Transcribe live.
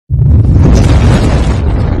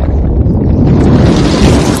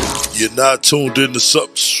now I tuned into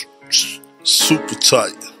something super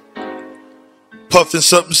tight. Puffin'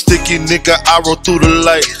 something sticky, nigga, I roll through the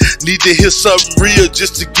light. Need to hear something real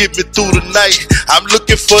just to get me through the night. I'm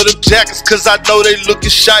looking for them jackets cause I know they looking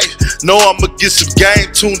shy. Know I'ma get some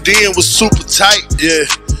game, tuned in with super tight, yeah.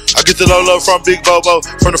 I get the low love from Big Bobo,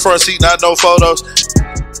 from the front seat, not no photos.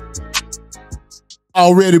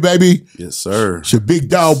 Already, baby. Yes, sir. It's your big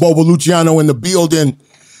dog, Bobo Luciano, in the building.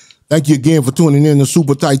 Thank you again for tuning in to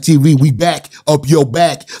Super Tight TV. We back, up your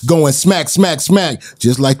back, going smack, smack, smack.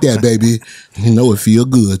 Just like that, baby. You know it feel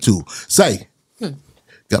good, too. Say,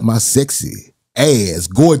 got my sexy ass,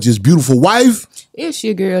 gorgeous, beautiful wife. It's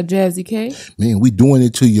your girl, Jazzy K. Man, we doing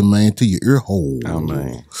it to you, man, to your ear hole. Oh,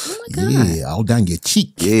 man. Oh, my God. Yeah, all down your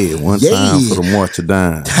cheek. Yeah, one time for the March of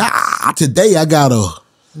Dime. Today I got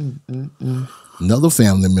another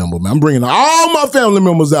family member, man. I'm bringing all my family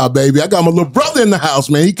members out, baby. I got my little brother in the house,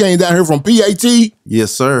 man. He came down here from PAT.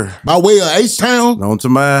 Yes, sir. By way of H-Town. Known to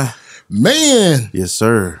my... Man. Yes,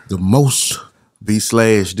 sir. The most...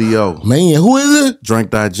 B/D.O. Man, who is it? Drink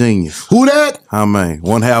Thy Genius. Who that? How man?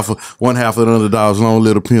 One half of the Underdogs, Long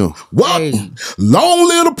Little Pimp. What? Hey. Long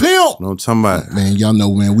Little Pimp. Know what I'm talking about? Man, y'all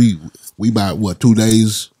know, man, we about, what, 2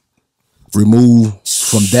 days removed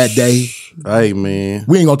from that day? Hey, man.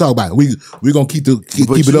 We ain't gonna talk about it. We gonna keep it you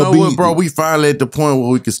know upbeat. what, bro? We finally at the point where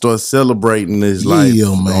we can start celebrating this life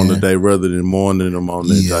on the day rather than mourning them on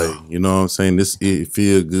that day. You know what I'm saying? It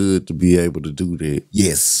feel good to be able to do that.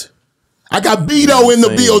 Yes. I got Beto in the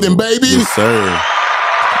building, baby. Yes, sir.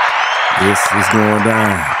 It's going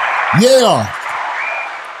down. Yeah.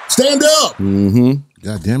 Stand up. Mm-hmm.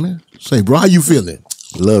 God damn it. Say, bro, how you feeling?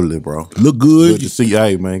 Lovely, bro. Look good. Good to see you.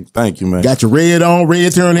 Hey, man. Thank you, man. Got your red on,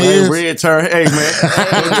 red turn heads. Hey, red turn. Hey, man.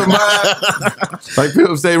 Like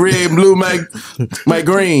people say, red and blue make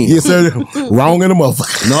green. Yes, sir. Wrong in the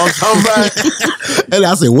motherfucker. No, I'm talking about. And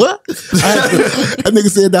I said, what? That nigga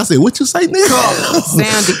said, I said, what you say, nigga? Color.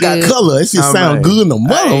 Sounded Got good. color. That shit sound good in the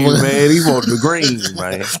motherfucker. Hey, man, he want the green,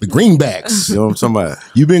 man. The greenbacks. You know what I'm talking about?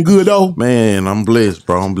 You been good, though? Man, I'm blessed,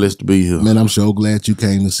 bro. I'm blessed to be here. Man, I'm so glad you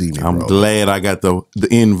came to see me, I'm bro. glad I got the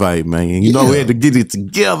invite, man. You know, we had to get it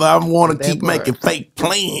together. I want to keep making fake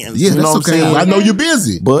plans. Yeah, you know that's what I'm okay. saying? I know you're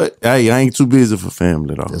busy. But, hey, I ain't too busy for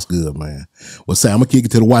family, though. That's good, man. Well, say, I'm going to kick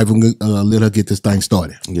it to the wife and let her get this thing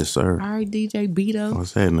started. Yes, sir. All right, DJ Beto.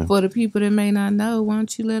 What's happening? For the people that may not know, why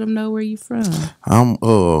don't you let them know where you from? I'm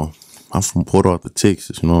from Port Arthur,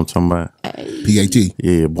 Texas. You know what I'm talking about? Hey. PAT.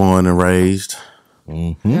 Yeah, born and raised.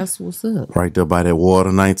 Mm-hmm. That's what's up. Right there by that water,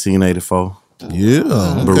 1984.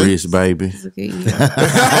 Yeah. Barris, baby. It's a good year.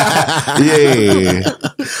 Yeah.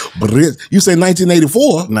 Barris. You say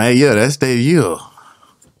 1984? Nah, yeah, that's that year.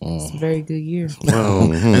 It's a very good year.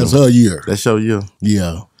 That's her year. That's your year.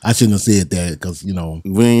 Yeah. I shouldn't have said that because, you know.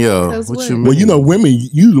 When Because what what? you mean? Well, you know,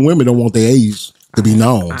 women don't want their age to be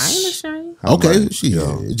known. I ain't ashamed. Okay, shit.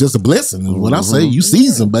 It's just a blessing is what I say. You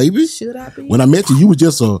seasoned, baby. Should I be? When I met you, you were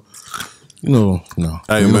just a, no.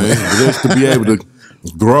 Hey, man, just to be able to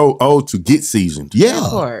grow old to get seasoned.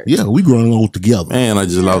 Yeah. Yeah, we growing old together. Man, I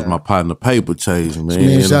just lost my partner, Paper Chase, man.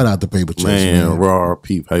 Man, shout out to Paper Chase, man. Raw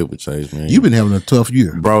RP Paper Chase, man. You've been having a tough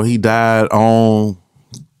year. Bro, he died on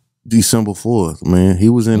December 4th, man. He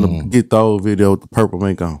was in the Get Those video with the purple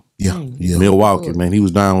mink on. Yeah. Milwaukee, man. He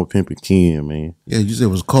was down with Pimpin' Ken, man. Yeah, you said it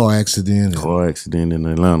was a car accident. Car accident in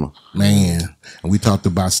Atlanta. Man. And we talked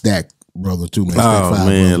about Stack, brother, too, man. Oh, Stack 5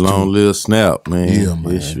 man. brother, Long too. Live Snap, man. Yeah,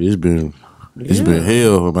 man. It's been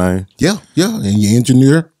hell, man. Yeah. And your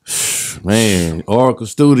engineer. Man, Oracle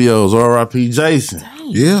Studios, R.I.P. Jason.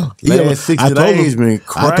 Yeah. Last 60 days been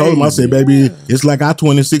crazy. I told him, I said, baby, it's like our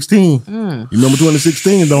 2016. You remember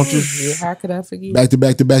 2016, don't you? Yeah, how could I forget? Back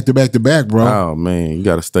to back, bro. Oh, man, you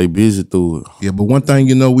got to stay busy through it. Yeah, but one thing,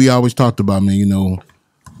 you know, we always talked about, man, you know,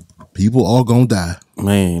 people are going to die.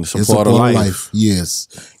 Man, it's a part of life.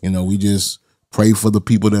 Yes. You know, we just pray for the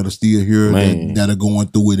people that are still here that are going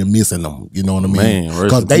through it and missing them. You know what I mean? Man,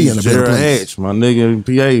 because they in a better place. Hatch, my nigga in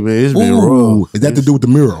PA, man, it's been rough. Is that to do with the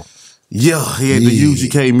mural? Yeah, he had the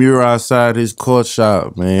UGK mural outside his court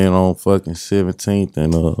shop, man, on fucking 17th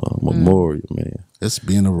and Memorial, man. That's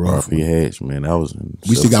been a rough RP Hatch, man. That was in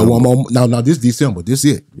We still got one more. No, this December. This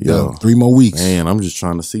it. Yeah. 3 more weeks. Man, I'm just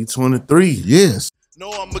trying to see 23. Yes. Know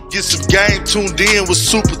I'ma get some game, tuned in with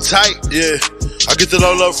super tight, yeah. I get the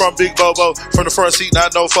low love from Big Bobo, from the front seat,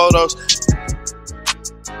 not no photos.